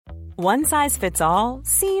One size fits all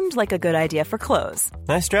seemed like a good idea for clothes.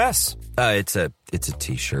 Nice dress. It's a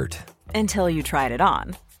t-shirt. Until you tried it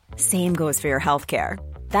on. Same goes for your healthcare.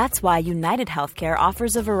 That's why United Healthcare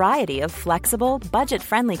offers a variety of flexible,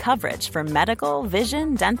 budget-friendly coverage for medical,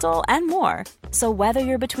 vision, dental, and more. So whether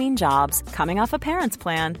you're between jobs, coming off a parent's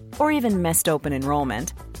plan, or even missed open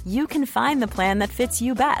enrollment, you can find the plan that fits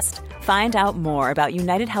you best. Find out more about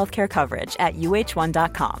United Healthcare coverage at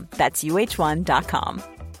uh1.com. That's uh1.com.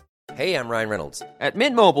 Hey, I'm Ryan Reynolds. At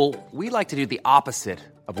Mint Mobile, we like to do the opposite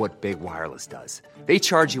of what Big Wireless does. They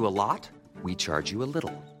charge you a lot, we charge you a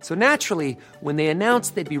little. So naturally, when they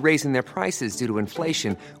announced they'd be raising their prices due to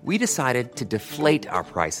inflation, we decided to deflate our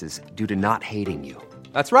prices due to not hating you.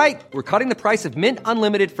 That's right. We're cutting the price of Mint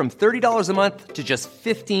Unlimited from $30 a month to just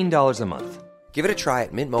 $15 a month. Give it a try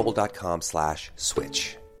at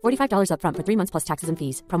mintmobile.com/switch. $45 up front for 3 months plus taxes and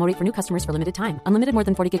fees. Promo rate for new customers for limited time. Unlimited more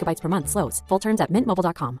than 40 gigabytes per month. Slows full terms at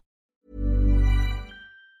mintmobile.com.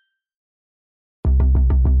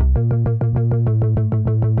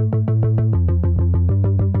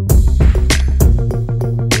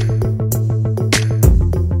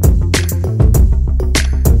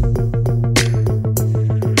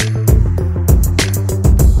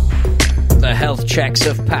 Health checks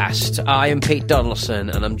have passed. I am Pete Donaldson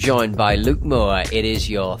and I'm joined by Luke Moore. It is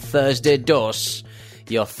your Thursday dose,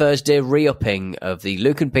 your Thursday re-upping of the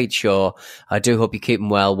Luke and Pete show. I do hope you're keeping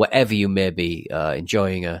well wherever you may be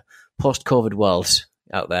enjoying a post-COVID world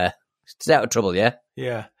out there. Stay out of trouble, yeah?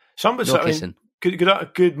 Yeah. No kissing.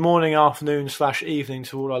 Good morning, afternoon / evening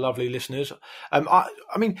to all our lovely listeners.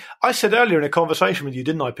 I said earlier in a conversation with you,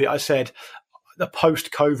 didn't I, Pete? I said the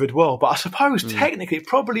post-COVID world, but I suppose technically it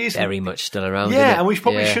probably is very much still around. Yeah, and we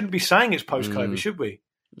probably shouldn't be saying it's post-COVID, should we?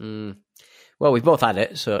 Well, we've both had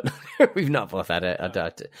it, so we've not both had it.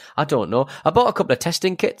 I don't know. I bought a couple of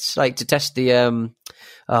testing kits, like to test the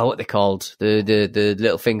what they called the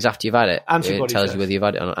little things after you've had it. Antibodies. It tells you whether you've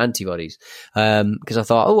had it or not. Antibodies. Because I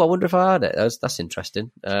thought, I wonder if I had it. That's interesting.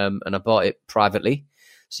 And I bought it privately,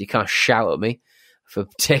 so you can't shout at me for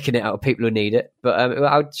taking it out of people who need it. But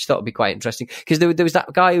I just thought it'd be quite interesting because there was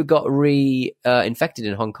that guy who got infected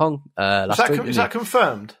in Hong Kong last week. Is that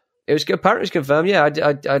confirmed? It was apparently confirmed. Yeah,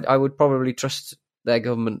 I would probably trust their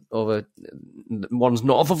government over ones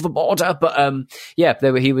north of the border. But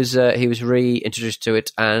he was reintroduced to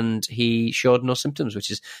it and he showed no symptoms, which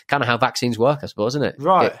is kind of how vaccines work, I suppose, isn't it?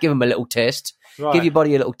 Right. Give them a little taste. Right. Give your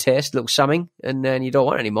body a little taste, a little something, and then you don't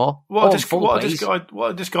want it anymore. What had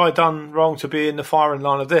this guy done wrong to be in the firing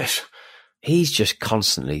line of this? He's just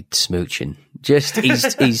constantly smooching.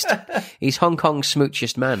 He's Hong Kong's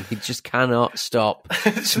smoochiest man. He just cannot stop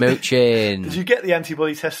smooching. Did you get the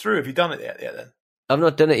antibody test through? Have you done it yet then? I've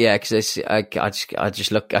not done it yet because I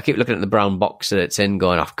keep looking at the brown box that it's in,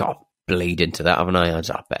 going, I've got to bleed into that, haven't I?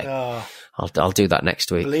 I'll do that next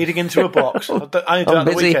week. Bleeding into a box. I only do that on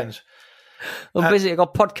the weekends. I'm busy. I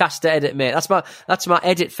got podcast to edit, mate. That's my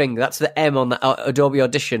edit finger. That's the M on the Adobe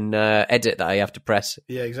Audition edit that I have to press.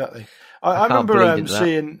 Yeah, exactly. I remember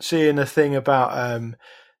seeing a thing about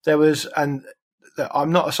there was, and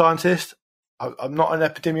I'm not a scientist. I'm not an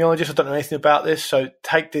epidemiologist. I don't know anything about this. So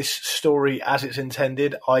take this story as it's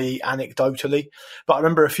intended, i.e. anecdotally. But I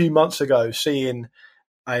remember a few months ago seeing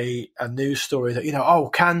a news story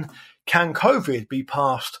that, can COVID be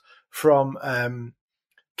passed from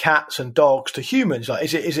cats and dogs to humans?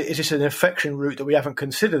 Like, is this an infection route that we haven't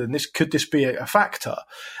considered? And could this be a factor?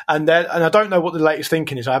 And I don't know what the latest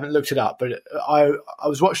thinking is. I haven't looked it up, but I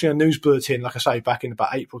was watching a news bulletin, like I say, back in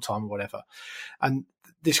about April time or whatever. And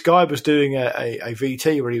this guy was doing a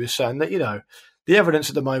VT where he was saying that, the evidence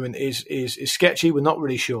at the moment is sketchy. We're not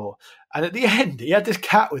really sure. And at the end, he had this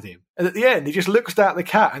cat with him. And at the end, he just looks down at the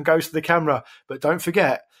cat and goes to the camera. But don't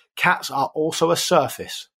forget, cats are also a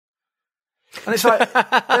surface. And it's like,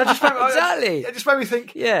 exactly. It just made me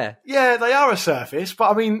think, yeah, they are a surface,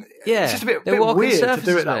 but I mean, it's just a bit weird to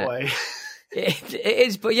do it that way. It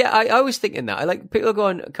is, but yeah, I was thinking that. I like people are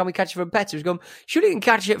going, can we catch it from pets? I was going, surely you can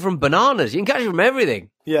catch it from bananas. You can catch it from everything.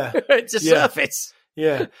 Yeah. It's a surface.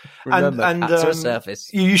 Yeah. Remember, cats are a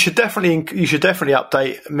surface. You should definitely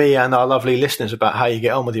update me and our lovely listeners about how you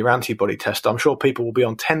get on with your antibody test. I'm sure people will be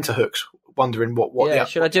on tenterhooks wondering what. Yeah,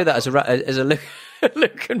 should I do that as a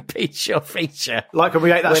Luke and Pete show feature? Like when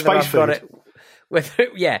we ate that space food.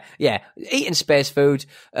 Eating space food.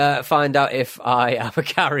 Find out if I am a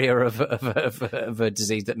carrier of a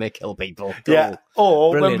disease that may kill people. Yeah.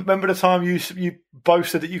 Or remember the time you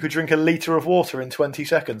boasted that you could drink a litre of water in 20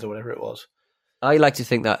 seconds or whatever it was. I like to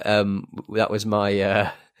think that that was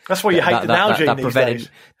my That's why you hate the Nalgene these days.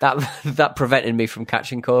 That prevented me from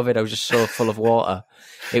catching COVID. I was just so full of water.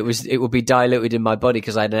 It would be diluted in my body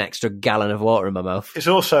because I had an extra gallon of water in my mouth. It's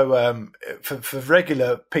also for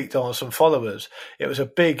regular Pete Donaldson followers. It was a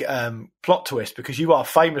big plot twist because you are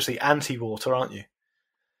famously anti-water, aren't you?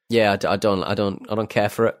 Yeah, I don't care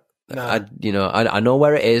for it. No. I know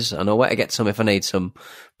where it is. I know where to get some if I need some,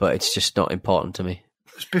 but it's just not important to me.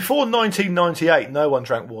 Before 1998, no one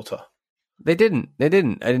drank water. They didn't,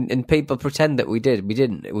 and people pretend that we did. We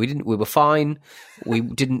didn't. We were fine. We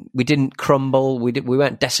didn't crumble. We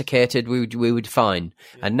weren't desiccated. We were fine.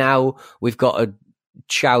 Yeah. And now we've got to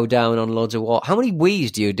chow down on loads of water. How many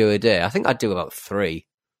wheeze do you do a day? I think I do about 3.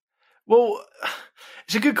 Well,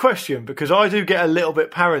 it's a good question because I do get a little bit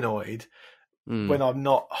paranoid when I'm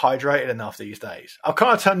not hydrated enough these days. I've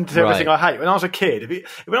kind of turned to everything I hate. When I was a kid,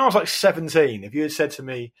 when I was like 17, if you had said to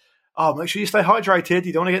me, "Oh, make sure you stay hydrated.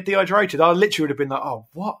 You don't want to get dehydrated," I literally would have been like, "Oh,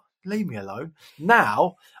 what? Leave me alone."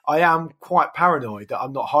 Now, I am quite paranoid that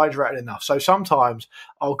I'm not hydrated enough. So sometimes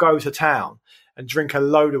I'll go to town and drink a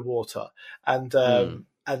load of water. And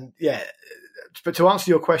yeah, but to answer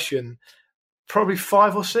your question, probably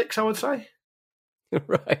 5 or 6, I would say.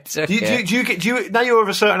 Right. Okay. Do you now you're of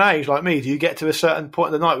a certain age like me? Do you get to a certain point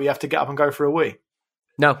of the night where you have to get up and go for a wee?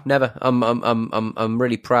 No, never. I'm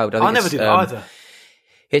really proud. I never did either.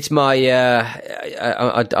 It's my.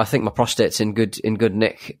 I think my prostate's in good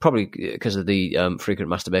nick, probably because of the frequent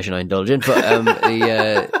masturbation I indulge in. But I'm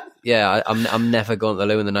never going to the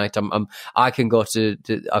loo in the night. I can go to.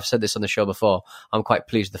 I've said this on the show before. I'm quite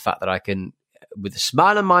pleased with the fact that I can, with a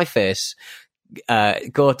smile on my face,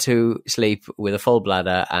 go to sleep with a full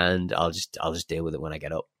bladder, and I'll just deal with it when I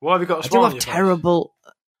get up. Why have you got a smile on your face? Terrible.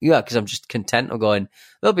 Yeah, because I'm just content. I'm going,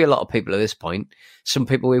 there'll be a lot of people at this point. Some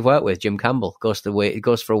people we've worked with, Jim Campbell, goes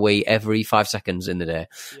for a wee every 5 seconds in the day.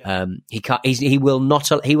 Yeah. He will not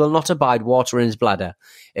abide water in his bladder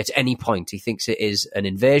at any point. He thinks it is an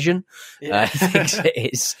invasion. Yeah. He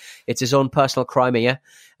thinks it's his own personal Crimea,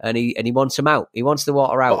 and he wants him out. He wants the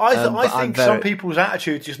water out. But I think some people's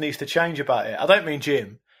attitude just needs to change about it. I don't mean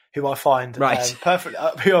Jim, who I find perfectly.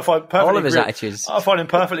 All of his attitudes, I find him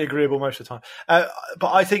perfectly agreeable most of the time.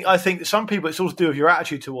 But I think some people, it's all to do with your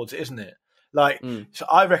attitude towards it, isn't it? Like, so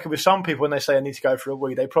I reckon with some people, when they say I need to go for a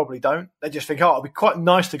wee, they probably don't. They just think, oh, it'd be quite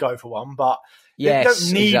nice to go for one, but you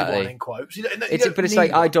don't need one in quotes. It's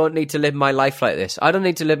like, I don't need to live my life like this. I don't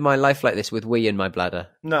need to live my life like this with wee in my bladder.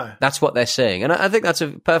 No, that's what they're saying, and I think that's a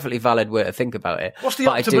perfectly valid way to think about it. What's the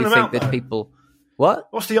optimal amount? Think that people. What?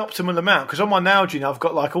 What's the optimal amount? Because on my Nalgene, I've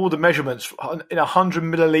got like all the measurements in 100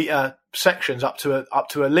 milliliter sections up to a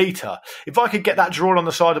litre. If I could get that drawn on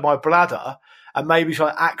the side of my bladder and maybe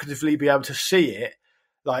try to actively be able to see it,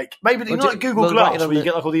 like maybe like Google Glass where you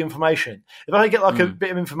get like all the information. If I could get like a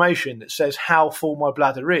bit of information that says how full my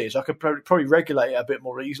bladder is, I could probably regulate it a bit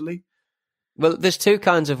more easily. Well, there's 2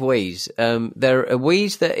 kinds of wheeze. There are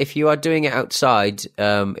wheeze that if you are doing it outside,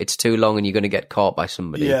 it's too long and you're going to get caught by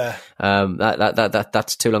somebody. Yeah.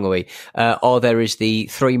 That's too long a wee. Or there is the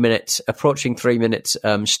 3 minutes, approaching 3 minutes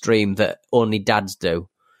stream that only dads do.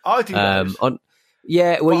 I do those.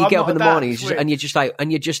 Where you get up in the morning and you're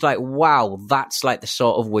just like, wow, that's like the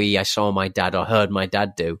sort of wee I saw my dad or heard my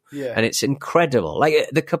dad do. Yeah. And it's incredible. Like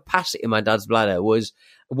the capacity of my dad's bladder was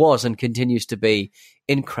and continues to be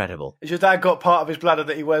incredible. Has your dad got part of his bladder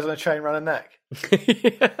that he wears on a chain around the neck?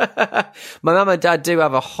 My mum and dad do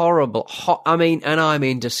have a horrible, I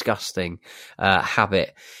mean disgusting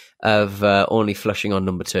habit of only flushing on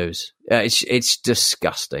number 2s. It's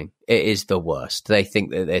disgusting. It is the worst. They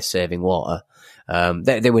think that they're saving water.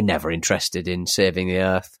 They were never interested in saving the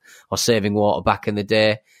earth or saving water back in the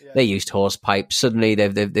day. Yeah. They used hose pipes. Suddenly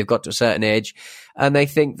they've got to a certain age and they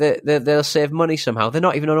think that they'll save money somehow. They're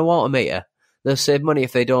not even on a water meter. They'll save money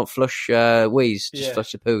if they don't flush wheeze, just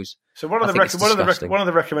flush the poos. So one of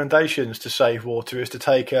the recommendations to save water is to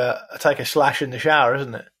take a slash in the shower,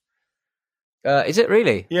 isn't it? Is it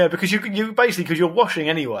really? Yeah, because you basically, because you're washing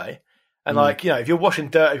anyway, and if you're washing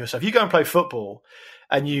dirt of yourself, you go and play football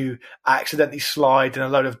and you accidentally slide in a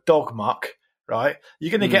load of dog muck, right?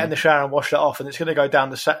 You're going to get in the shower and wash that off, and it's going to go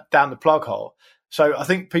down the plug hole. So I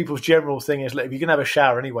think people's general thing is, look, if you're going to have a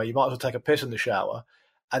shower anyway, you might as well take a piss in the shower.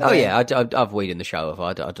 And I've weed in the shower.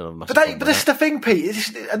 I don't know. But this is the thing,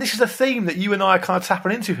 Pete, and this is the theme that you and I are kind of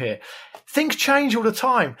tapping into here. Things change all the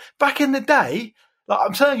time. Back in the day, like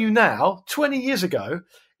I'm telling you now, 20 years ago,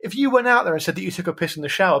 if you went out there and said that you took a piss in the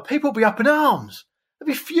shower, people would be up in arms. They'd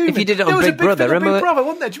be fuming. If you did it on Big Brother, remember? Big Brother,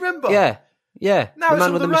 wasn't there? Do you remember? Yeah. Now the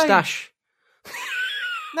man with the moustache.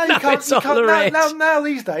 Now you can't. Now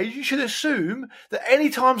these days, you should assume that any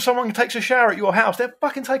time someone takes a shower at your house, they're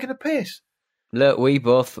fucking taking a piss. Look, we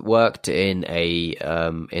both worked in a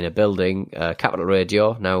building, Capital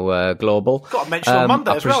Radio, now Global. Got to mention on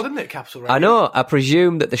Monday as well, didn't it, Capital Radio? I know. I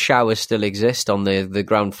presume that the showers still exist on the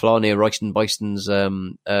ground floor near Royston Boyston's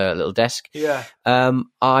little desk. Yeah.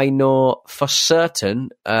 I know for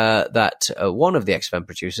certain that one of the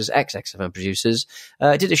ex-XFM producers,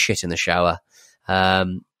 did a shit in the shower,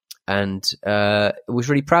 and was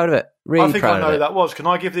really proud of it. Really proud of it. I think I know who that was. Can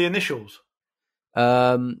I give the initials?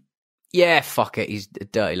 Yeah, fuck it. He's a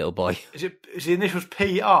dirty little boy. Is the initials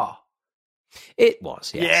PR? It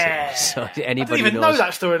was, yes. Yeah. So I didn't even know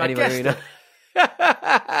that story, and I guessed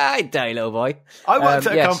it. Dirty little boy. I worked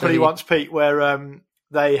at a company once, Pete, where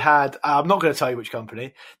they had. I'm not going to tell you which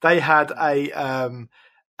company. They had a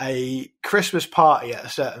Christmas party at a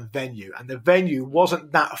certain venue, and the venue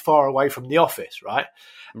wasn't that far away from the office, right?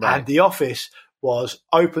 And the office was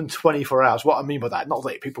open 24 hours. What I mean by that, not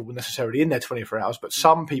that people were necessarily in there 24 hours, but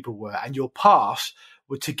some people were, and your pass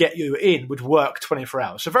to get you in would work 24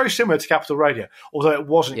 hours. So very similar to Capital Radio, although it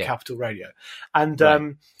wasn't Capital Radio. And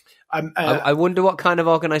I wonder what kind of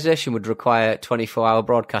organisation would require 24-hour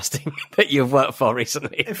broadcasting that you've worked for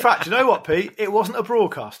recently. In fact, you know what, Pete? It wasn't a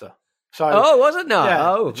broadcaster. So, was it not?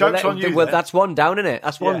 Yeah, oh, joke's on you. Well, that's one down, isn't it?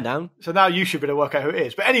 That's one down. So now you should be able to work out who it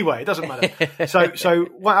is. But anyway, it doesn't matter. So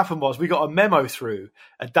what happened was we got a memo through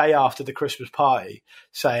a day after the Christmas party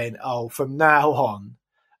saying, from now on,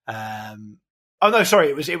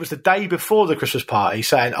 it was the day before the Christmas party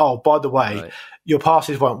saying, by the way, your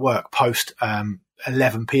passes won't work post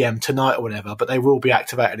 11 p.m. tonight or whatever, but they will be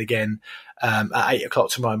activated again at 8 o'clock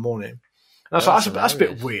tomorrow morning. And I was like, that's a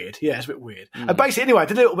bit weird. Yeah, it's a bit weird. And basically, anyway, I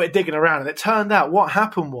did a little bit of digging around, and it turned out what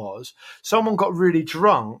happened was someone got really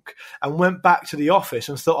drunk and went back to the office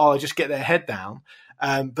and thought, I'll just get their head down.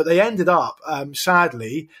 But they ended up,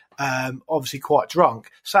 sadly, obviously quite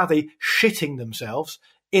drunk, sadly shitting themselves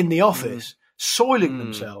in the office, soiling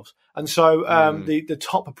themselves. And so the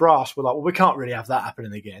top brass were like, well, we can't really have that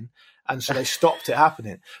happening again. And so they stopped it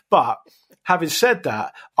happening. But having said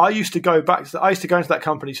that, I used to go into that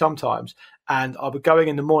company sometimes, and I would go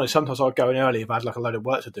in the morning. Sometimes I'd go in early if I had like a load of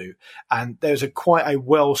work to do. And there's quite a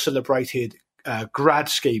well-celebrated grad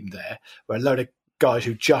scheme there where a load of guys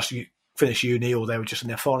who just finished uni or they were just in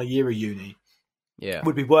their final year of uni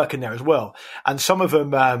would be working there as well. And some of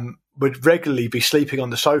them would regularly be sleeping on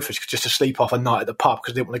the sofas just to sleep off a night at the pub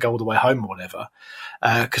because they didn't want to go all the way home or whatever,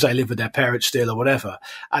 because they live with their parents still or whatever.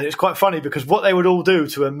 And it's quite funny because what they would all do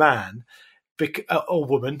to a man or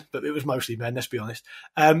woman, but it was mostly men, let's be honest,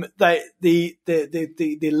 the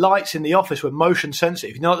lights in the office were motion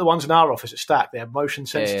sensitive. You know, like the ones in our office at Stack, they're motion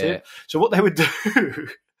sensitive. Yeah. So what they would do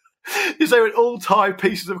is they would all tie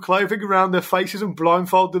pieces of clothing around their faces and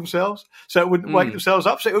blindfold themselves so it wouldn't wake themselves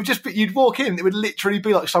up. So it would just be, you'd walk in, it would literally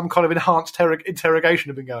be like some kind of enhanced interrogation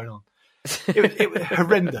had been going on. It was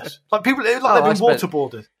horrendous. Like people, it was like they'd been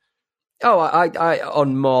waterboarded. I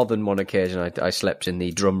on more than one occasion, I slept in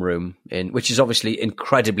the drum room, which is obviously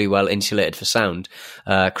incredibly well insulated for sound.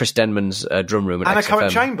 Chris Denman's drum room at anechoic XFM.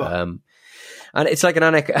 chamber. And it's like an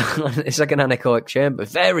anechoic chamber,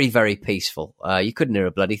 very, very peaceful. You couldn't hear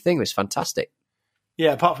a bloody thing. It was fantastic.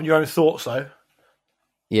 Yeah, apart from your own thoughts, though.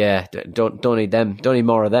 Yeah, don't need them. Don't need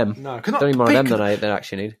more of them. No, don't need more of them than I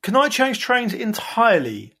actually need. Can I change trains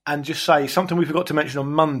entirely and just say something we forgot to mention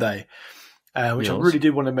on Monday, which I really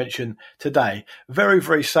do want to mention today? Very,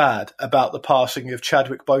 very sad about the passing of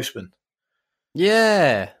Chadwick Boseman.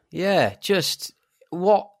 Yeah. Just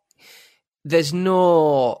what? There's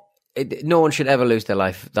no one should ever lose their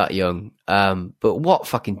life that young. But what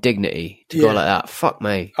fucking dignity to go like that. Fuck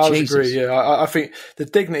me. I would agree, yeah. I think the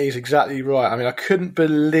dignity is exactly right. I mean, I couldn't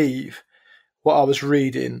believe what I was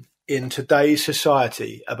reading in today's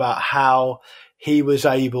society about how he was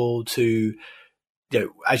able to,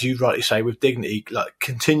 as you rightly say, with dignity, like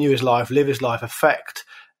continue his life, live his life, affect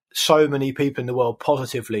so many people in the world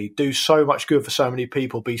positively, do so much good for so many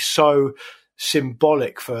people, be so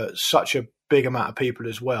symbolic for such a big amount of people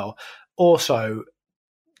as well. Also,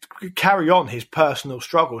 carry on his personal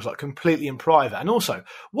struggles like completely in private. And also,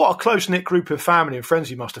 what a close-knit group of family and friends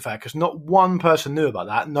he must have had, because not one person knew about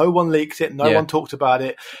that. No one leaked it. No one talked about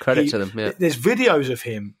it. Credit to them, yeah. There's videos of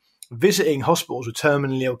him visiting hospitals with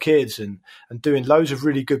terminally ill kids and doing loads of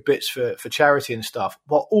really good bits for charity and stuff,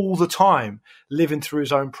 while all the time living through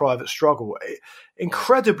his own private struggle.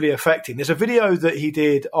 Incredibly affecting. There's a video that he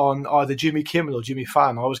did on either Jimmy Kimmel or Jimmy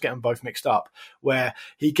Fallon, I always get them both mixed up, where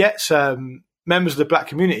he gets members of the black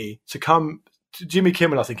community to come, Jimmy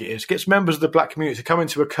Kimmel I think it is, gets members of the black community to come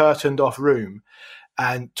into a curtained off room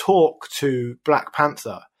and talk to Black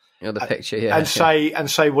Panther. The picture, and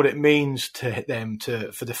say what it means to them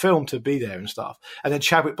for the film to be there and stuff. And then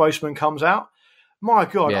Chadwick Boseman comes out My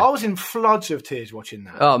God, I was in floods of tears watching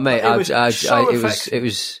that. Oh mate, it was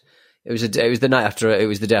the night after. It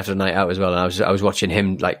was the day after a night out as well, and I was watching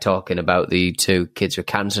him like talking about the 2 kids with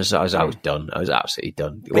cancer. So I was done. I was absolutely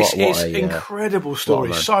done. It's incredible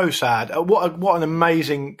story. So sad. What an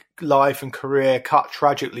amazing life and career cut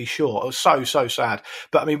tragically short. It was so sad.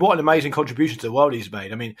 But I mean, what an amazing contribution to the world he's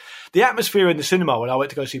made. I mean, the atmosphere in the cinema when I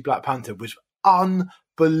went to go see Black Panther was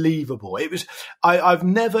unbelievable. It was. I've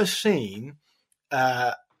never seen.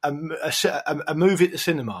 A movie at the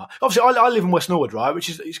cinema. Obviously, I live in West Norwood, right, which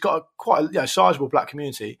is it's got quite a sizable black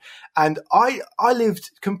community, and I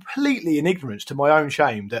lived completely in ignorance, to my own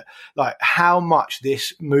shame, that like how much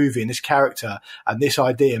this movie and this character and this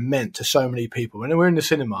idea meant to so many people. When we were in the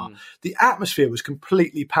cinema, the atmosphere was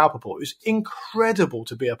completely palpable. It was incredible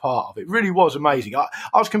to be a part of. It really was amazing. I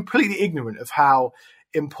was completely ignorant of how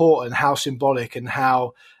important, how symbolic, and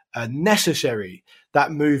how necessary that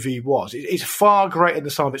movie was. It's far greater than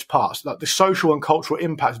the sum of its parts. Like the social and cultural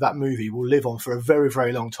impact of that movie will live on for a very,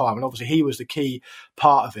 very long time. And obviously he was the key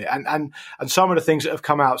part of it. And some of the things that have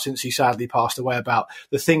come out since he sadly passed away about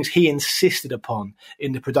the things he insisted upon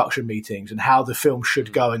in the production meetings and how the film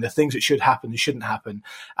should go and the things that should happen and shouldn't happen,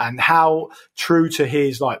 and how true to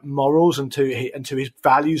his like morals and to his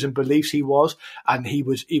values and beliefs he was. And he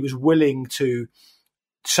was willing to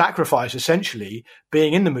sacrifice essentially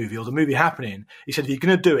being in the movie or the movie happening. He said, if you're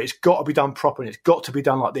going to do it, it's got to be done properly. It's got to be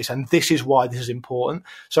done like this. And this is why this is important.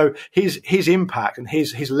 So his impact and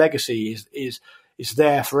his legacy is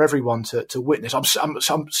there for everyone to witness. I'm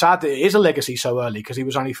sad that it is a legacy so early because he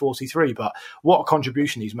was only 43, but what a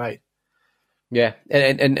contribution he's made. Yeah,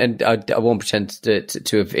 and I won't pretend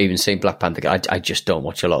to have even seen Black Panther. I just don't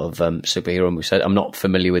watch a lot of superhero movies. I'm not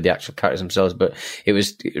familiar with the actual characters themselves, but it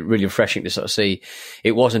was really refreshing to sort of see.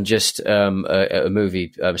 It wasn't just a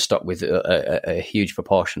movie stocked with a huge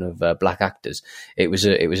proportion of black actors. It was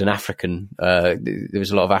an African. There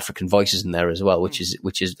was a lot of African voices in there as well, which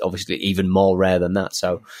is obviously even more rare than that.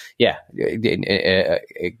 So yeah,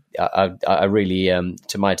 I really,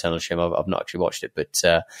 to my eternal shame, I've not actually watched it, but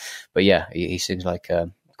yeah, he seems like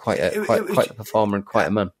quite a performer and quite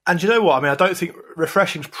a man. And you know what? I mean, I don't think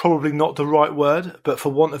refreshing is probably not the right word, but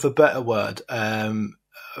for want of a better word,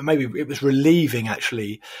 maybe it was relieving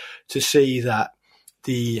actually to see that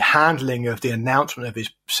the handling of the announcement of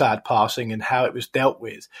his sad passing and how it was dealt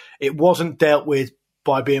with, it wasn't dealt with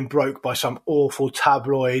by being broke by some awful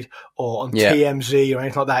tabloid or on TMZ or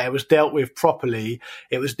anything like that. It was dealt with properly.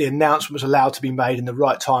 The announcement was allowed to be made in the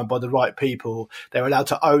right time by the right people. They were allowed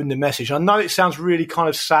to own the message. I know it sounds really kind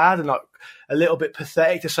of sad and like a little bit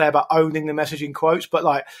pathetic to say about owning the message in quotes, but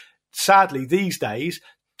like sadly these days,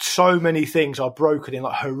 so many things are broken in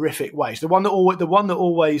like horrific ways. The one that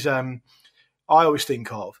always I always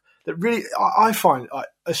think of that really I find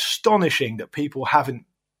astonishing that people haven't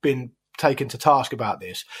been taken to task about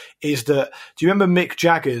this is that, do you remember Mick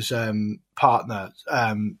Jagger's partner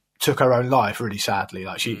took her own life really sadly,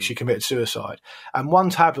 like she committed suicide, and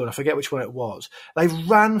one tabloid, I forget which one it was, they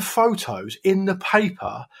ran photos in the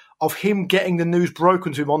paper of him getting the news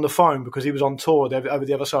broken to him on the phone because he was on tour over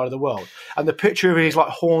the other side of the world, and the picture of his like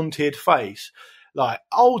haunted face, like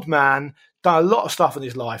old man, done a lot of stuff in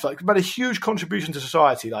his life, like made a huge contribution to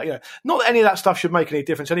society, like, you know, not that any of that stuff should make any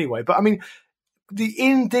difference anyway, but I mean the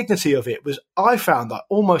indignity of it was, I found that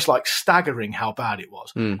almost like staggering how bad it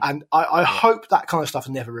was. And I hope that kind of stuff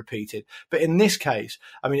is never repeated. But in this case,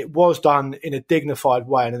 I mean, it was done in a dignified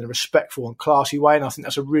way and in a respectful and classy way. And I think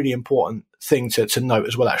that's a really important thing to note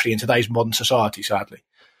as well, actually, in today's modern society, sadly.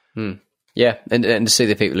 Yeah, and to see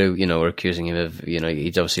the people who, you know, were accusing him of, you know,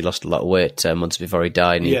 he'd obviously lost a lot of weight months before he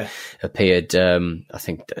died. And he appeared, I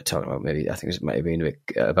think, talking about it might have been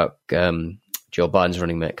about Joe Biden's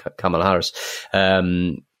running mate, Kamala Harris.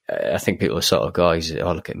 I think people sort of, guys,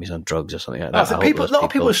 look at him, he's on drugs or something like that. I think a lot of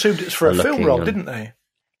people assumed it's for a film role, didn't they?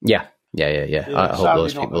 Yeah. I hope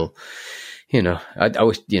those people, you know, I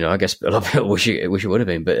wish, you know, I guess a lot of people wish it would have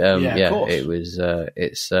been, but it was,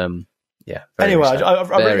 Anyway,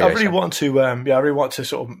 I really want to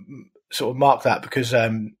sort of mark that because,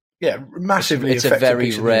 massively. It's a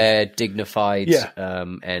very rare, dignified,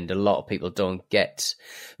 and a lot of people don't get,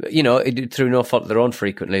 you know, through no fault of their own.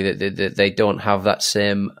 Frequently, they don't have that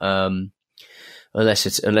same,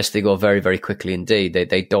 unless they go very, very quickly. Indeed,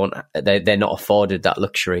 they're not afforded that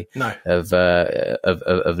luxury of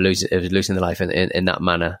losing their life in that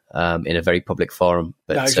manner, in a very public forum.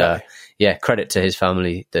 But no, exactly. Credit to his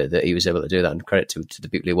family that he was able to do that, and credit to the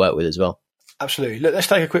people he worked with as well. Absolutely. Let's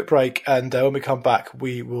take a quick break, and when we come back,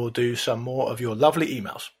 we will do some more of your lovely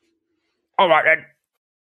emails. All right, then.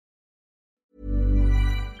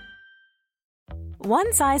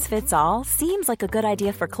 One size fits all seems like a good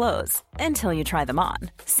idea for clothes until you try them on.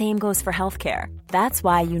 Same goes for healthcare. That's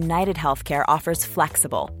why United Healthcare offers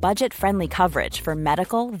flexible, budget-friendly coverage for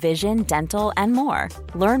medical, vision, dental, and more.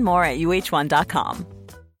 Learn more at uh1.com.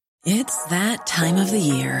 It's that time of the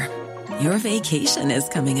year. Your vacation is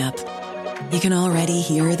coming up. You can already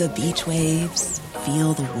hear the beach waves,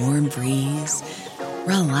 feel the warm breeze,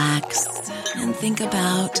 relax, and think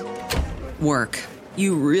about work.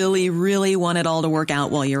 You really, really want it all to work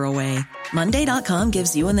out while you're away. Monday.com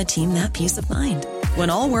gives you and the team that peace of mind. When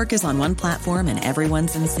all work is on one platform and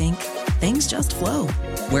everyone's in sync, things just flow.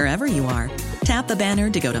 Wherever you are, tap the banner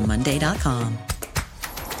to go to Monday.com.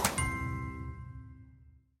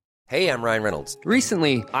 Hey, I'm Ryan Reynolds.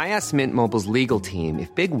 Recently, I asked Mint Mobile's legal team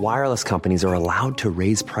if big wireless companies are allowed to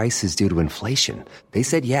raise prices due to inflation. They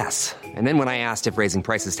said yes. And then when I asked if raising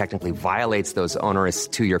prices technically violates those onerous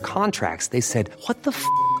 2-year contracts, they said, "What the f***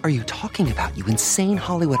 are you talking about, you insane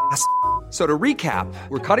Hollywood ass?" So to recap,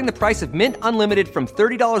 we're cutting the price of Mint Unlimited from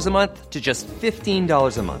 $30 a month to just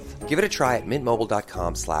 $15 a month. Give it a try at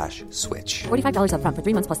mintmobile.com/switch. $45 up front for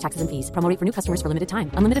 3 months plus taxes and fees. Promo rate for new customers for limited time.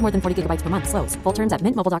 Unlimited more than 40 gigabytes per month. Slows full terms at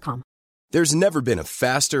mintmobile.com. There's never been a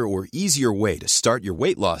faster or easier way to start your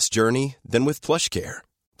weight loss journey than with PlushCare.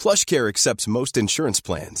 PlushCare accepts most insurance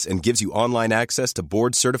plans and gives you online access to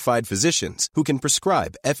board-certified physicians who can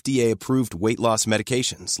prescribe FDA-approved weight loss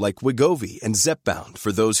medications like Wegovy and Zepbound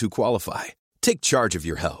for those who qualify. Take charge of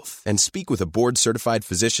your health and speak with a board-certified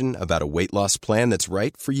physician about a weight loss plan that's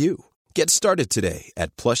right for you. Get started today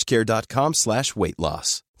at plushcare.com/weight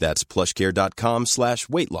loss. That's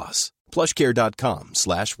plushcare.com/weight loss.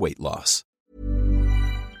 plushcare.com/weight loss.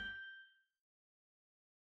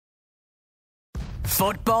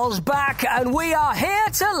 Football's back and we are here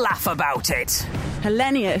to laugh about it.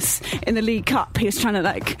 Hellenius in the League Cup, he was trying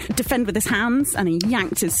to defend with his hands and he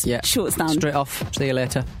yanked his shorts down. Straight off. See you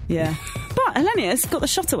later. Yeah. But Hellenius got the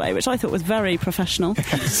shot away, which I thought was very professional.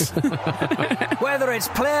 Whether it's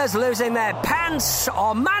players losing their pants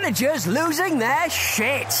or managers losing their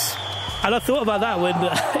shit. And I thought about that when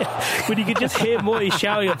you could just hear Moy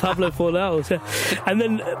shouting at Pablo Fornals, and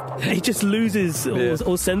then he just loses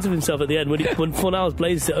all sense of himself at the end when Fornals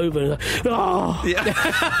blazes it over. And like, oh, yeah,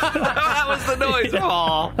 that was the noise.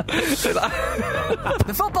 Oh.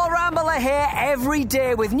 The Football Ramble are here every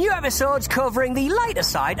day with new episodes covering the lighter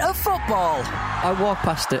side of football. I walked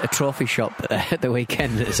past a trophy shop at the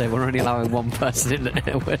weekend that said we're only allowing one person in at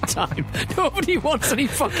a time. Nobody wants any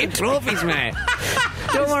fucking trophies, mate.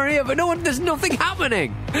 Don't worry, but there's nothing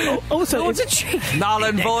happening. Also, no one's a cheat. Null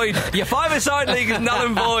and void. Your five-a-side league is null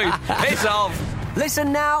and void. Piss off.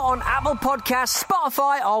 Listen now on Apple Podcasts,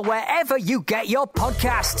 Spotify, or wherever you get your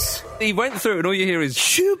podcasts. He went through and all you hear is,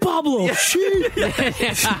 "Shoot, Pablo, shoot."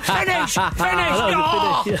 Finish.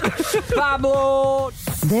 Oh. Pablo.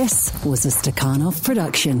 This was a Stakhanov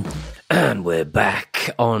production. And we're back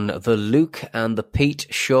on the Luke and the Pete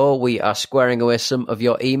show. We are squaring away some of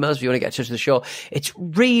your emails. If you want to get in touch with the show, it's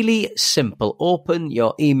really simple. Open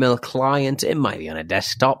your email client. It might be on a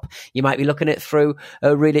desktop. You might be looking at it through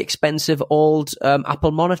a really expensive old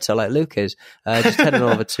Apple monitor like Luke is. Just head on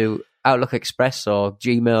over to Outlook Express or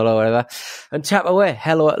Gmail or whatever and tap away.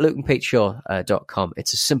 hello@lukeandpeteshow.com.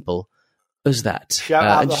 It's as simple as that. Shout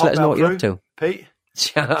out and the just let us know what you're up to. Pete.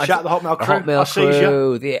 Shout out the Hotmail crew. Hotmail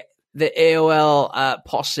crew. The AOL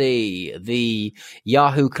posse, the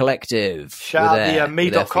Yahoo Collective. Shout out the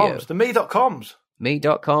me.coms. The me.coms.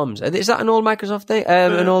 Me.coms. Is that an old Microsoft thing?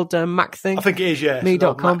 An old Mac thing? I think it is, yeah.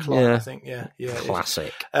 Me.com. I think, yeah.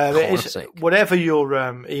 Classic. Classic. Whatever your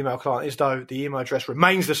email client is, though, the email address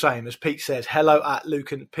remains the same, as Pete says,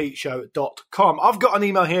 hello@lukeandpeteshow.com. I've got an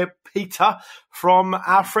email here, Peter, from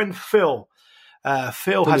our friend Phil.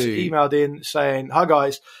 Phil has emailed in saying, "Hi,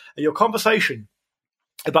 guys. Your conversation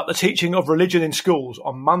about the teaching of religion in schools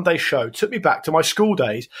on Monday's show took me back to my school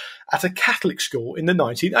days at a Catholic school in the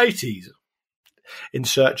 1980s.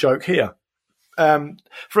 Insert joke here.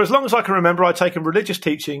 For as long as I can remember, I'd taken religious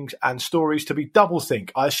teachings and stories to be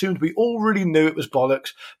doublethink. I assumed we all really knew it was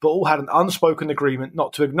bollocks, but all had an unspoken agreement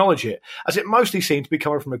not to acknowledge it. As it mostly seemed to be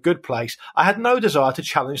coming from a good place, I had no desire to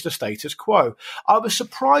challenge the status quo. I was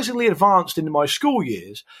surprisingly advanced in my school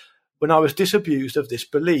years when I was disabused of this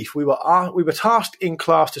belief. We were tasked in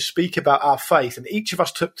class to speak about our faith, and each of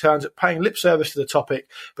us took turns at paying lip service to the topic,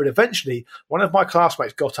 but eventually one of my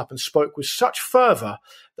classmates got up and spoke with such fervour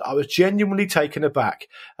that I was genuinely taken aback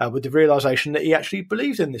with the realisation that he actually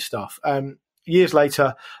believed in this stuff. Years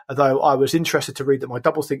later, though, I was interested to read that my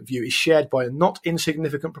doublethink view is shared by a not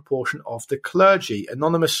insignificant proportion of the clergy.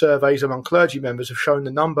 Anonymous surveys among clergy members have shown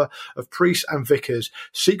the number of priests and vicars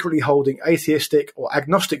secretly holding atheistic or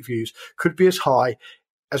agnostic views could be as high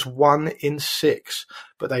as 1 in 6.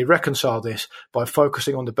 But they reconcile this by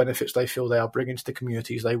focusing on the benefits they feel they are bringing to the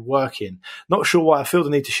communities they work in. Not sure why I feel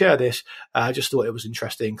the need to share this. I just thought it was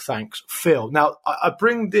interesting. Thanks, Phil. Now, I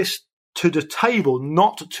bring this to the table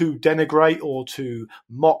not to denigrate or to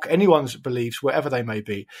mock anyone's beliefs, wherever they may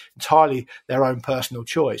be, entirely their own personal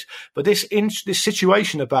choice. But this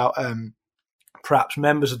situation about perhaps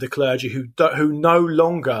members of the clergy who no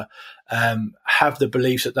longer have the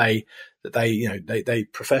beliefs that they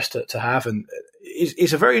profess to have, and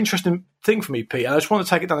is a very interesting thing for me, Pete. And I just want to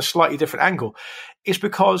take it down a slightly different angle. It's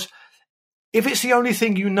because if it's the only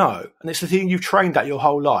thing you know, and it's the thing you've trained at your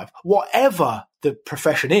whole life, whatever the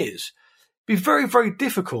profession is, it'd be very, very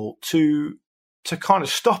difficult to kind of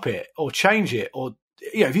stop it or change it. Or,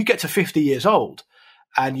 if you get to 50 years old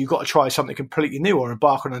and you've got to try something completely new or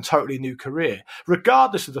embark on a totally new career,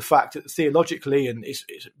 regardless of the fact that theologically and it's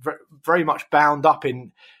very much bound up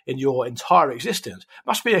in your entire existence,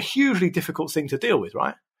 must be a hugely difficult thing to deal with,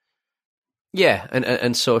 right? Yeah,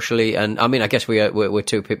 and socially, and I mean, I guess we're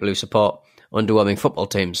two people who support underwhelming football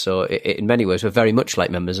teams, so in many ways we're very much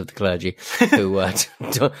like members of the clergy who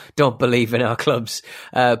don't believe in our clubs.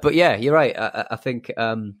 But yeah, you're right. I think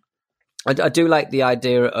I do like the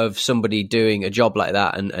idea of somebody doing a job like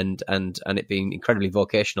that and it being incredibly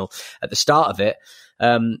vocational at the start of it,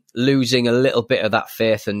 losing a little bit of that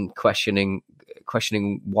faith and questioning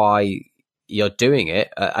why you're doing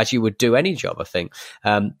it, as you would do any job, I think.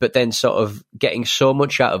 But then sort of getting so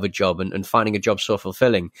much out of a job and finding a job so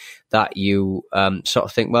fulfilling that you sort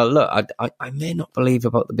of think, well, look, I may not believe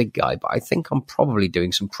about the big guy, but I think I'm probably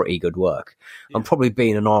doing some pretty good work. Yeah. I'm probably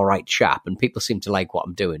being an all right chap, and people seem to like what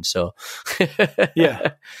I'm doing. So,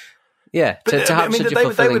 yeah. Yeah, to have such a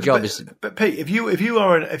fulfilling job is. But Pete, if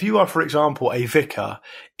you are, for example, a vicar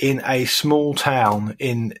in a small town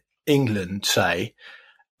in England, say,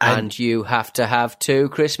 and you have to have 2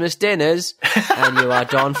 Christmas dinners, and you are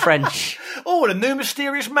Don French. Oh, and a new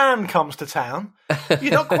mysterious man comes to town.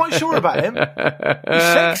 You're not quite sure about him. He's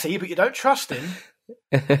sexy, but you don't trust him.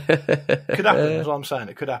 Could happen, is what I'm saying.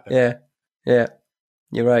 It could happen. Yeah.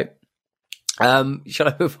 You're right. Shall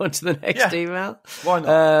I move on to the next email?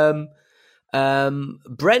 Why not?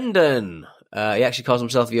 Brendan. He actually calls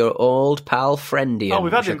himself your old pal Friendian. Oh,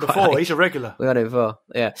 we've had him before. He's a regular. We've had him before,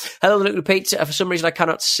 yeah. Hello, Luke and Pete. For some reason, I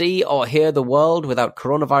cannot see or hear the world without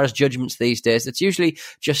coronavirus judgments these days. It's usually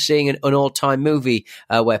just seeing an old-time movie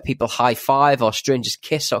where people high-five or strangers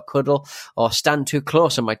kiss or cuddle or stand too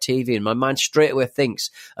close on my TV, and my mind straight away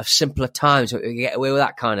thinks of simpler times where we get away with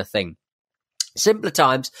that kind of thing. Simpler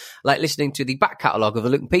times, like listening to the back catalogue of the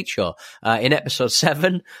Luke and Pete Show in episode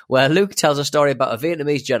 7, where Luke tells a story about a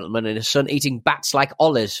Vietnamese gentleman and his son eating bats like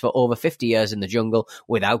olives for over 50 years in the jungle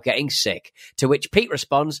without getting sick. To which Pete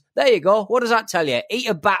responds, there you go, what does that tell you? Eat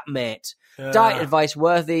a bat, mate. Diet advice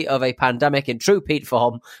worthy of a pandemic in true Pete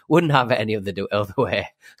form. Wouldn't have it any other way.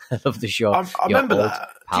 I love the show. I remember that.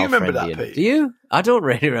 Do you remember that, Pete? Do you? I don't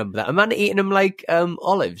really remember that. A man eating them like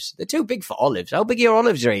olives. They're too big for olives. How big are your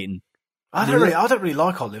olives you're eating? I don't really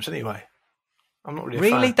like olives anyway. I'm not really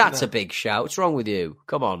a fan. That's a big shout. What's wrong with you?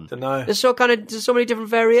 Come on. Don't know. There's so many different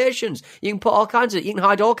variations. You can put you can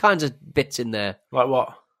hide all kinds of bits in there. Like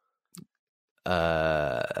what?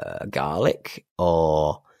 Garlic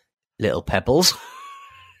or little pebbles.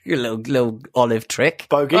 Your little olive trick.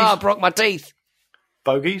 Bogies. Oh, I broke my teeth.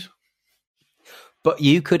 Bogies. But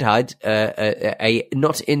you could hide a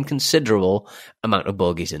not inconsiderable amount of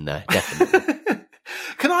bogies in there, definitely.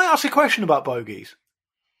 Can I ask a question about bogies?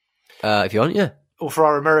 If you want, yeah. Or for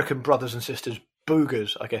our American brothers and sisters,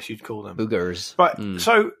 boogers, I guess you'd call them. Boogers. Right.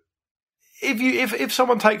 So if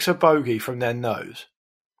someone takes a bogey from their nose,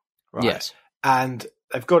 right? Yes. And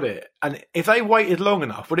they've got it, and if they waited long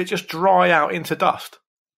enough, would it just dry out into dust?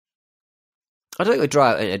 I don't think it would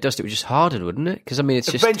dry out into dust. It would just harden, wouldn't it? Because I mean,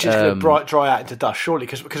 it's eventually going to dry out into dust, surely.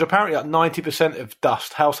 Because apparently, like 90% of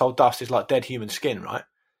dust, household dust, is like dead human skin, right?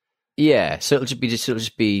 Yeah, so it'll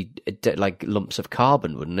just be like lumps of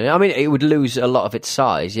carbon, wouldn't it? I mean, it would lose a lot of its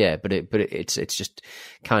size, yeah, but it's just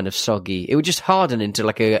kind of soggy. It would just harden into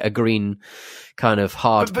like a green kind of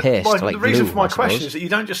hard paste. Like the reason glue, for my question is that you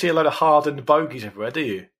don't just see a load of hardened bogies everywhere, do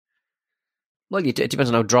you? Well, it depends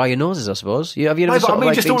on how dry your nose is, I suppose. Have you ever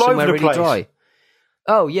just been all somewhere over the really place. dry?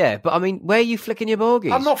 Oh yeah, but I mean, where are you flicking your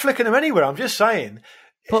bogies? I'm not flicking them anywhere. I'm just saying.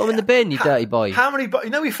 Put them in the bin, you dirty boy. How many?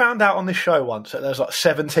 We found out on this show once that there's like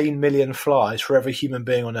 17 million flies for every human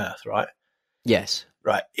being on Earth, right? Yes.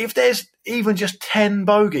 right? If there's even just 10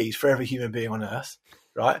 bogeys for every human being on Earth,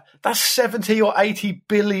 right? That's 70 or 80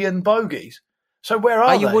 billion bogeys. So where are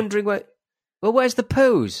they? Are you wondering where? Well, where's the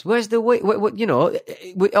poos? Where's the you know?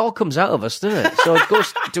 It all comes out of us, doesn't it? So it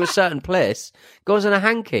goes to a certain place, goes in a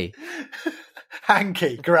hanky.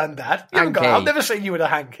 Hanky, Grandad. I've never seen you with a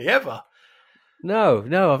hanky ever. No,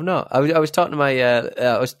 I've not. I was talking to my.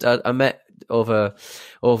 I met over a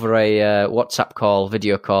WhatsApp call,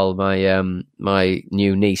 video call, my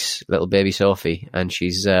new niece, little baby Sophie, and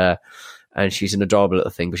she's an adorable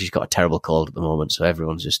little thing, but she's got a terrible cold at the moment, so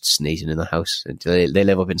everyone's just sneezing in the house. They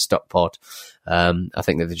live up in Stockport. I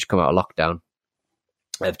think they've just come out of lockdown.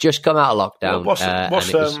 They've just come out of lockdown.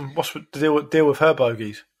 What's the deal with her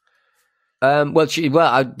bogeys?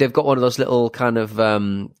 They've got one of those little kind of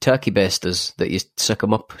turkey basters that you suck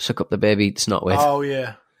up the baby snot with. Oh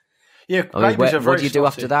yeah. What do you do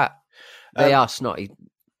after that? They are snotty.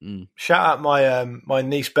 Shout out my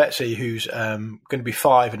niece Betsy, who's going to be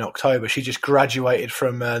 5 in October. She just graduated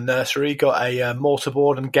from nursery, got a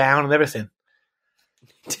mortarboard and gown and everything.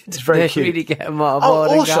 It's very cute. Really get a mortarboard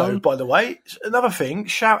and also, gown? by the way, another thing.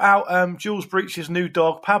 Shout out Jules Breach's new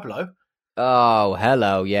dog Pablo. Oh,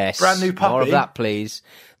 hello, yes. Brand new puppy. More of that, please.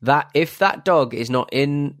 If that dog is not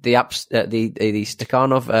in the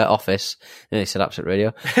Stakhanov office, I said Absolute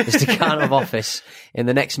Radio, the Stakhanov office in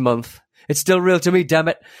the next month, it's still real to me, damn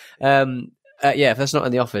it. If that's not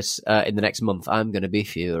in the office in the next month, I'm going to be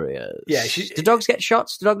furious. Yeah, do dogs get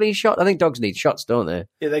shots? Do dogs need shots? I think dogs need shots, don't they?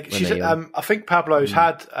 Yeah, I think Pablo's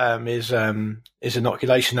had his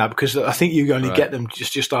inoculation now, because I think you only get them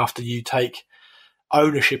just after you take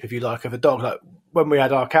ownership, if you like, of a dog. Like when we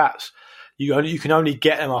had our cats, you can only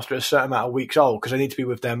get them after a certain amount of weeks old, because they need to be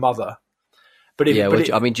with their mother.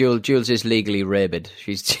 Jules is legally rabid.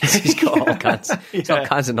 She's got all kinds, all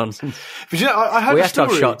kinds of nonsense. But I heard we have to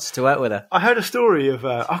have shots to work with her. I heard a story of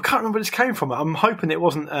I can't remember where this came from. I'm hoping it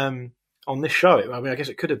wasn't on this show. I mean, I guess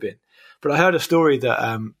it could have been, but I heard a story that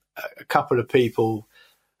a couple of people,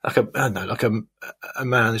 like a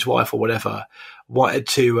man, his wife or whatever, wanted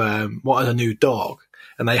a new dog,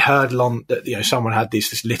 and they heard that someone had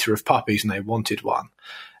this litter of puppies and they wanted one,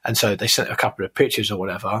 and so they sent a couple of pictures or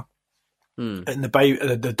whatever. And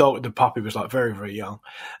the puppy was like very, very young.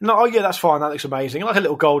 And like, oh yeah, that's fine, that looks amazing, like a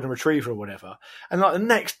little golden retriever or whatever. And like the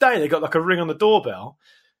next day, they got like a ring on the doorbell.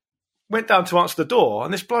 Went down to answer the door,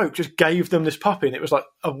 and this bloke just gave them this puppy, and it was like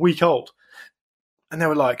a week old. And they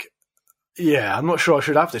were like, "Yeah, I'm not sure I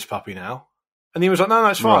should have this puppy now." And he was like, "No,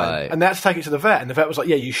 it's fine." Right. And they had to take it to the vet, and the vet was like,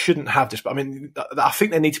 "Yeah, you shouldn't have this." But I mean, I think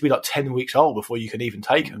they need to be like 10 weeks old before you can even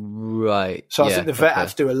take them. Right. So I think the vet had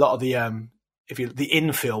to do a lot of the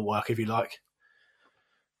infill work, if you like.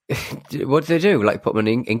 What did they do? Like put them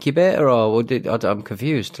in an incubator, or I'm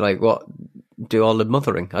confused. Like what? Do all the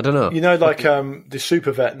mothering? I don't know. The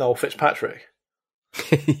super vet Noel Fitzpatrick.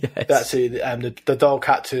 Yes. That's it. The dog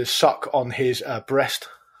had to suck on his breast.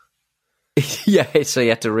 Yeah, so you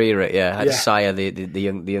had to rear it. Yeah, had to sire the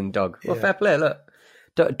young dog. Well, fair play. Look.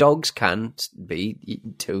 Dogs can be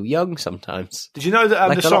too young sometimes. Did you know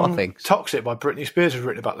that the song "Toxic" by Britney Spears was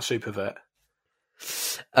written about the super vet?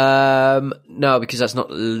 No, because that's not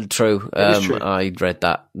true. It is true. I read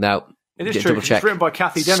that. Now it is true. It's written by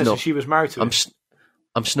Kathy Dennis, and she was married to him.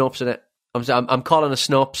 I'm Snopes in it. I'm calling a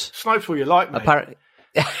Snopes. Snopes will you like, mate?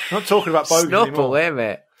 I'm not talking about bogies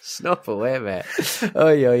anymore. Snop away, mate.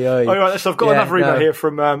 Oi. All right, so I've got another email here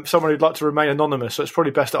from someone who'd like to remain anonymous, so it's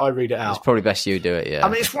probably best that I read it out. It's probably best you do it, yeah. I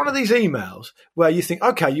mean, it's one of these emails where you think,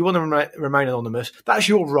 okay, you want to remain anonymous. That's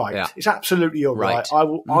your right. Yeah. It's absolutely your right. I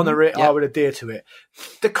will honour it. Yeah. I will adhere to it.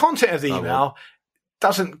 The content of the email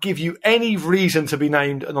doesn't give you any reason to be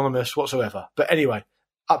named anonymous whatsoever. But anyway,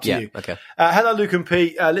 up to you. Okay. Hello, Luke and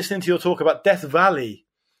Pete. Listening to your talk about Death Valley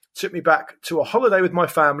took me back to a holiday with my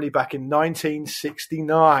family back in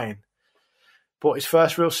 1969. Bought his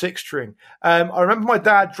first real six-string. I remember my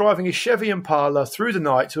dad driving his Chevy Impala through the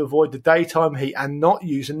night to avoid the daytime heat and not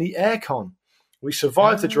using the aircon. We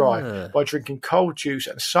survived the drive by drinking cold juice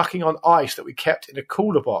and sucking on ice that we kept in a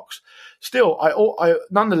cooler box. Still,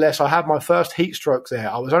 nonetheless, I had my first heat stroke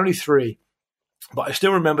there. I was only 3. But I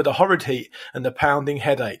still remember the horrid heat and the pounding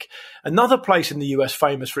headache. Another place in the US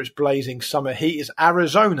famous for its blazing summer heat is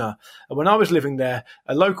Arizona. And when I was living there,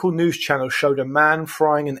 a local news channel showed a man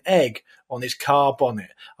frying an egg on his car bonnet.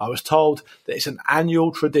 I was told that it's an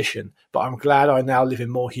annual tradition, but I'm glad I now live in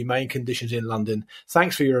more humane conditions in London.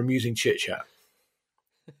 Thanks for your amusing chit-chat.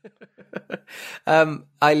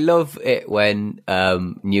 I love it when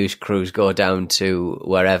news crews go down to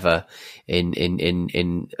wherever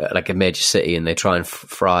in like a major city and they try and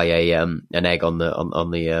fry an egg on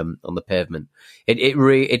the pavement.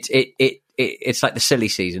 It's like the silly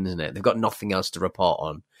season, isn't it? They've got nothing else to report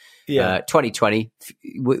on. Yeah, 2020.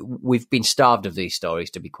 We've been starved of these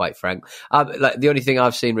stories, to be quite frank. Like the only thing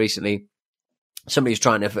I've seen recently. Somebody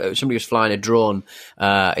was flying a drone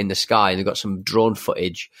in the sky, and they've got some drone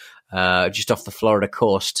footage just off the Florida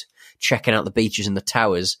coast, checking out the beaches and the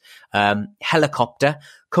towers. Helicopter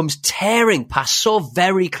comes tearing past so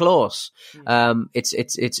very close.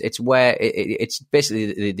 It's where it's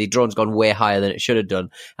basically the drone's gone way higher than it should have done,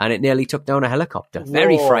 and it nearly took down a helicopter. Whoa.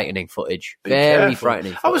 Very frightening footage. Very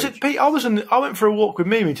frightening footage. Pete? I went for a walk with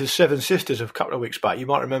Mimi to Seven Sisters a couple of weeks back. You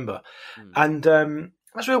might remember, and.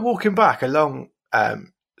 As we were walking back along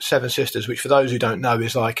Seven Sisters, which for those who don't know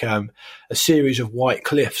is like a series of white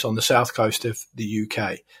cliffs on the south coast of the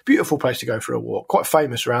UK. Beautiful place to go for a walk. Quite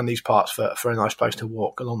famous around these parts for a nice place to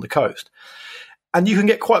walk along the coast. And you can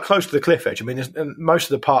get quite close to the cliff edge. I mean,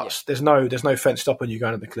 most of the parts, there's no fence stopping you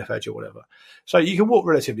going to the cliff edge or whatever. So you can walk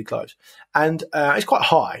relatively close. And it's quite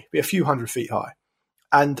high, be a few 100 feet high.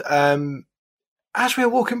 And as we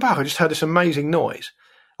were walking back, I just heard this amazing noise.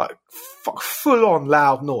 Like full-on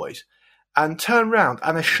loud noise, and turn round,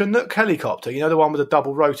 and a Chinook helicopter, you know, the one with the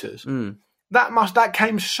double rotors, that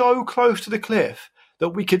came so close to the cliff that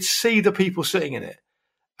we could see the people sitting in it,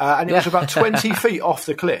 and it was about 20 feet off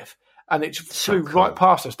the cliff, and it flew right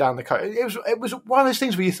past us down the coast. It was one of those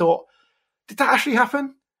things where you thought, did that actually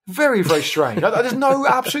happen? Very, very strange. There's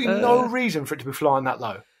absolutely no reason for it to be flying that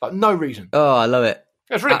low, like no reason. Oh, I love it.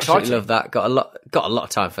 It's really exciting. Love that. Got a lot of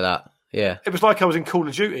time for that. Yeah, it was like I was in Call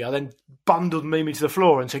of Duty. I then bundled Mimi to the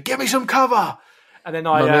floor and said, "Give me some cover," and then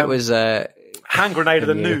I hand grenaded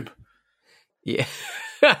the noob. Yeah,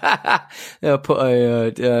 I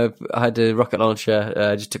had a rocket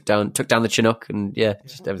launcher. Just took down the Chinook, and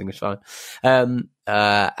just everything was fine. And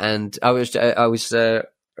I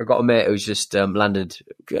got a mate who was just landed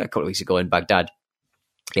a couple of weeks ago in Baghdad.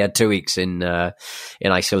 He had 2 weeks in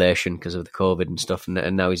isolation because of the COVID and stuff,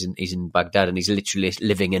 and now he's in Baghdad, and he's literally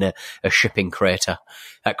living in a shipping crater.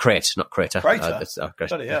 Crate, not crater. Crater?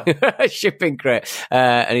 Shipping crate.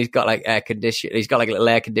 And he's got like air conditioning. He's got like a little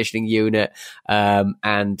air conditioning unit,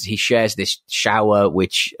 and he shares this shower,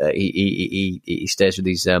 which he stays with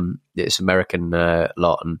this American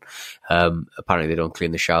lot, and apparently they don't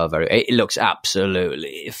clean the shower it looks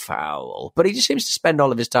absolutely foul. But he just seems to spend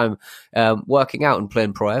all of his time working out and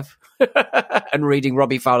playing Pro Ev and reading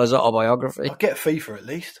Robbie Fowler's autobiography. I'll get FIFA at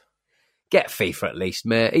least. Get FIFA at least,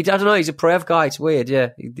 mate. I don't know. He's a Pro Ev guy. It's weird. Yeah,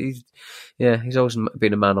 he's always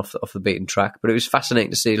been a man off the beaten track. But it was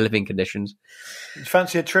fascinating to see living conditions. You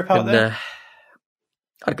fancy a trip out there?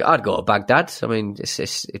 I'd go to Baghdad. I mean,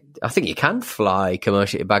 I think you can fly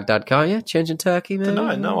commercially to Baghdad, can't you? Changing Turkey, maybe?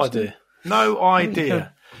 No idea. No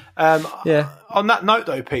idea. On that note,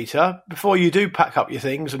 though, Peter, before you do pack up your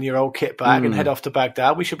things and your old kit bag and head off to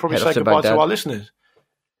Baghdad, we should probably say goodbye to our listeners.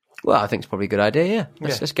 Well, I think it's probably a good idea, yeah.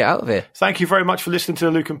 Let's get out of here. Thank you very much for listening to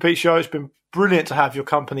the Luke and Pete Show. It's been brilliant to have your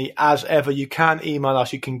company as ever. You can email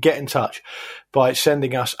us. You can get in touch by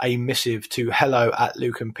sending us a missive to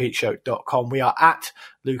hello@lukeandpeteshow.com. We are at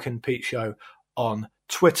Luke and Pete Show on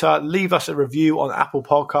Twitter. Leave us a review on Apple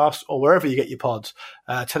Podcasts or wherever you get your pods,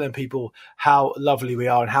 telling people how lovely we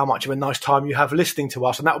are and how much of a nice time you have listening to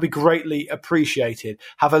us, and that will be greatly appreciated.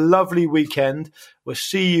 Have a lovely weekend. We'll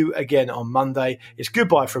see you again on Monday. It's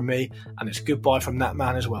goodbye from me, and it's goodbye from that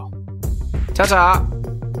man as well. Ta-ta!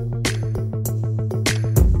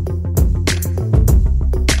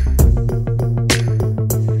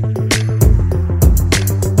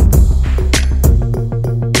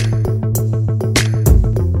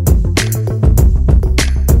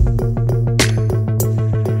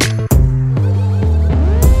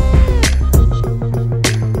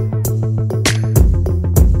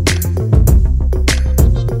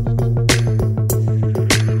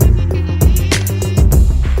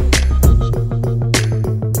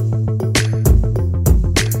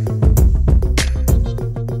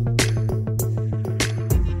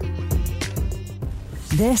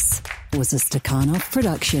 This was a Stakhanov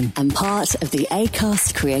production and part of the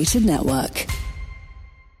Acast Creative Network.